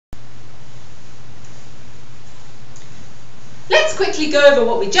quickly go over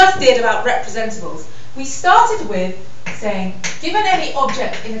what we just did about representables. We started with saying, given any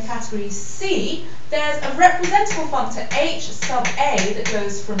object in the category C, there's a representable functor h sub a that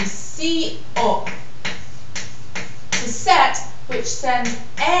goes from C up to set, which sends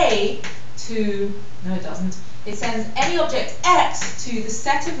a to, no it doesn't, it sends any object x to the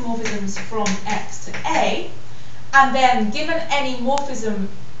set of morphisms from x to a, and then given any morphism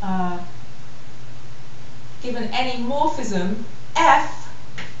f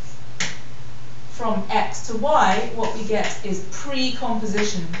from x to y, what we get is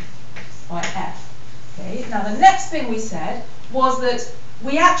pre-composition by f. Okay. Now the next thing we said was that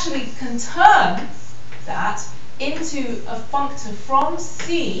we actually can turn that into a functor from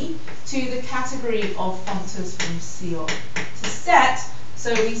C to the category of functors from C up to set.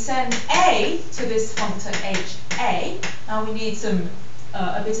 So we send A to this functor HA. Now we need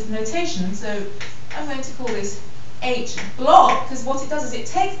a bit of notation, so I'm going to call this H blob, because what it does is it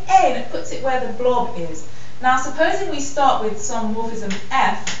takes A and it puts it where the blob is. Now supposing we start with some morphism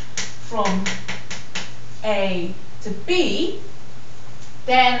F from A to B,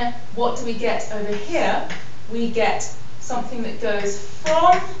 then what do we get over here? We get something that goes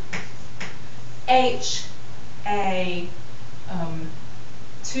from HA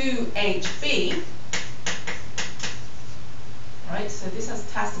to HB. Right, so this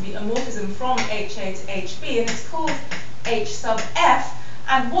has to be a morphism from HA to HB, and it's called H sub F.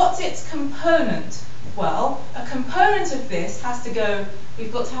 And what's its component? Well, a component of this has to go,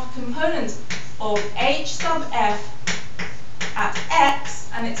 we've got to have a component of H sub F at X,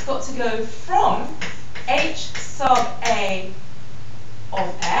 and it's got to go from H sub A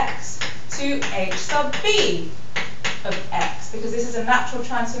of X to H sub B of X, because this is a natural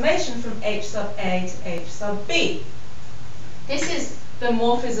transformation from H sub A to H sub B. This is the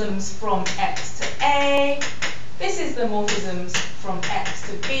morphisms from X to A, this is the morphisms from X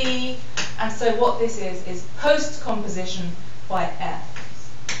to B, and so what this is post-composition by F.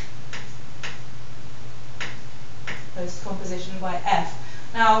 Post-composition by F.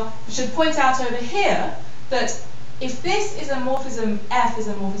 Now, we should point out over here that if this is a morphism, F is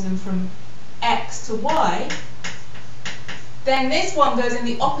a morphism from X to Y, then this one goes in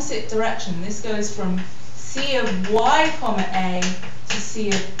the opposite direction. This goes from C of Y comma A to C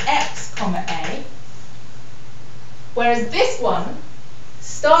of X comma A, whereas this one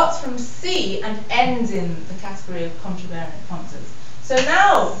starts from C and ends in the category of contravariant functors. So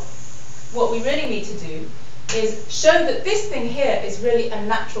now what we really need to do is show that this thing here is really a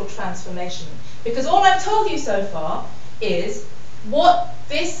natural transformation, because all I've told you so far is what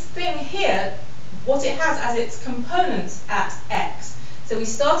this thing here, what it has as its components at X. So we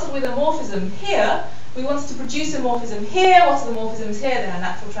started with a morphism here, we wanted to produce a morphism here. What are the morphisms here? They are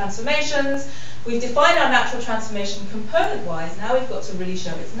natural transformations. We've defined our natural transformation component-wise. Now we've got to really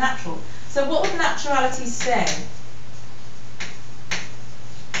show it's natural. So what would naturality say?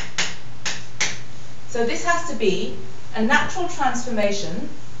 So this has to be a natural transformation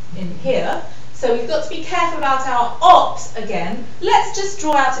in here. So we've got to be careful about our ops again. Let's just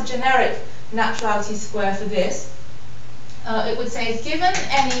draw out a generic naturality square for this. It would say, given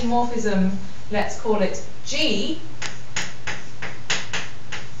any morphism, let's call it G,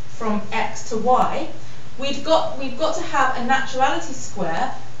 from X to Y, we've got to have a naturality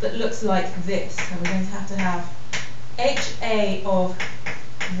square that looks like this. So we're going to have HA of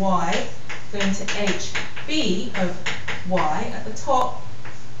Y going to HB of Y at the top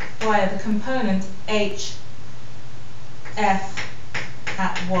via the component HF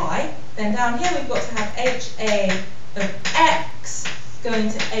at Y. Then down here we've got to have HA of X going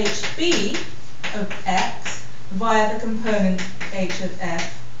to HB of X via the component H of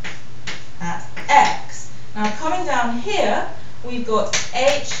F at X. Now coming down here, we've got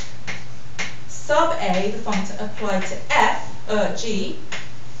H sub A, the functor applied to F, G.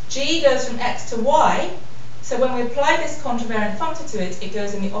 G goes from X to Y, so when we apply this contravariant functor to it, it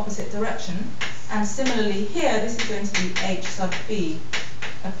goes in the opposite direction. And similarly here, this is going to be H sub B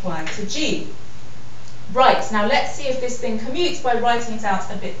applied to G. Right, now let's see if this thing commutes by writing it out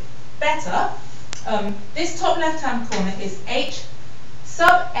a bit better. This top left-hand corner is H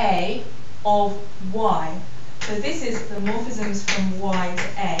sub A of Y. So this is the morphisms from Y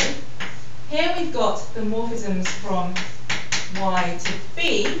to A. Here we've got the morphisms from Y to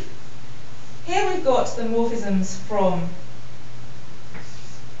B. Here we've got the morphisms from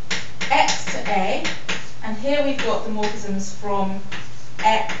X to A. And here we've got the morphisms from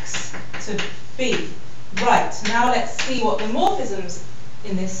X to B. Right, now let's see what the morphisms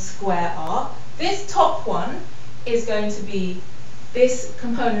in this square are. This top one is going to be this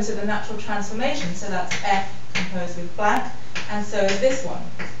component of the natural transformation, so that's F composed with blank, and so is this one.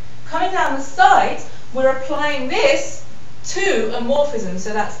 Coming down the sides, we're applying this to a morphism,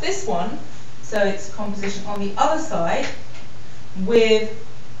 so that's this one, so it's composition on the other side with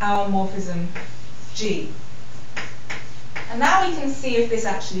our morphism G. And now we can see if this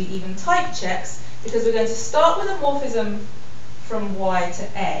actually even type checks, because we're going to start with a morphism from Y to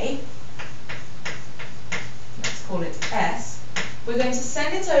A. Let's call it S. We're going to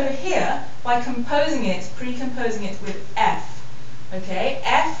send it over here by composing it, precomposing it with F. Okay,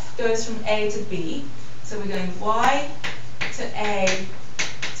 F goes from A to B, so we're going Y to A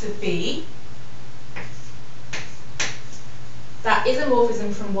to B. That is a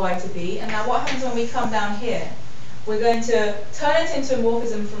morphism from Y to B, and now what happens when we come down here? We're going to turn it into a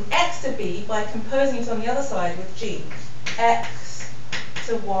morphism from X to B by composing it on the other side with G. X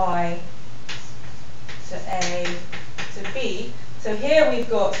to Y to A to B. So here we've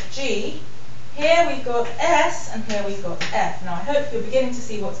got G, here we've got S, and here we've got F. Now I hope you're beginning to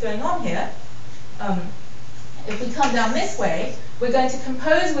see what's going on here. If we come down this way, we're going to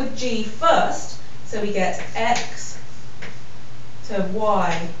compose with G first, so we get X to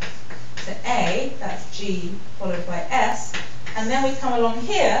Y to A, that's G followed by S, and then we come along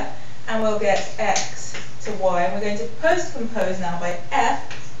here and we'll get X to Y, and we're going to post-compose now by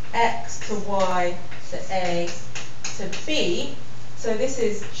F, X to Y to A to B, so this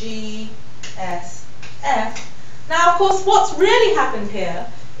is G, S, F. Now of course what's really happened here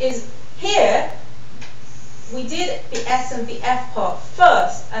is here we did the S and the F part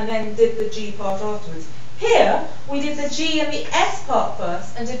first and then did the G part afterwards. Here, we did the G and the S part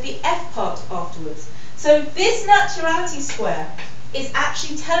first and did the F part afterwards. So this naturality square is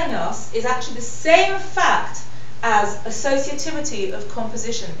actually telling us, is actually the same fact as associativity of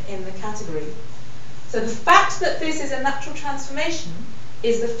composition in the category. So the fact that this is a natural transformation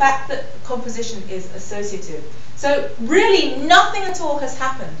is the fact that composition is associative. So really nothing at all has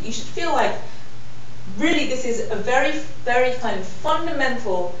happened. You should feel like really this is a very, very kind of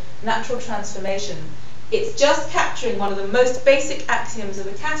fundamental natural transformation. It's just capturing one of the most basic axioms of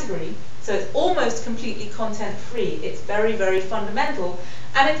a category, so it's almost completely content-free. It's very, very fundamental.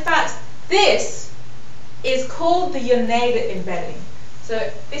 And in fact, this is called the Yoneda embedding.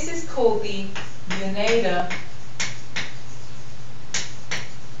 So this is called the Yoneda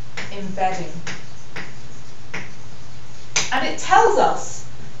embedding. And it tells us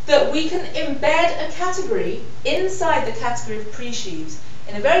that we can embed a category inside the category of pre-sheaves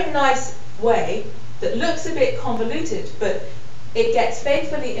in a very nice way that looks a bit convoluted, but it gets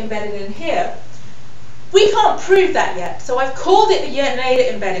faithfully embedded in here. We can't prove that yet, so I've called it the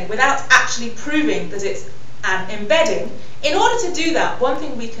Yoneda embedding without actually proving that it's an embedding. In order to do that, one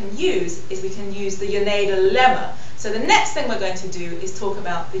thing we can use is we can use the Yoneda lemma. So the next thing we're going to do is talk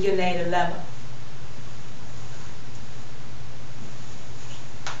about the Yoneda lemma.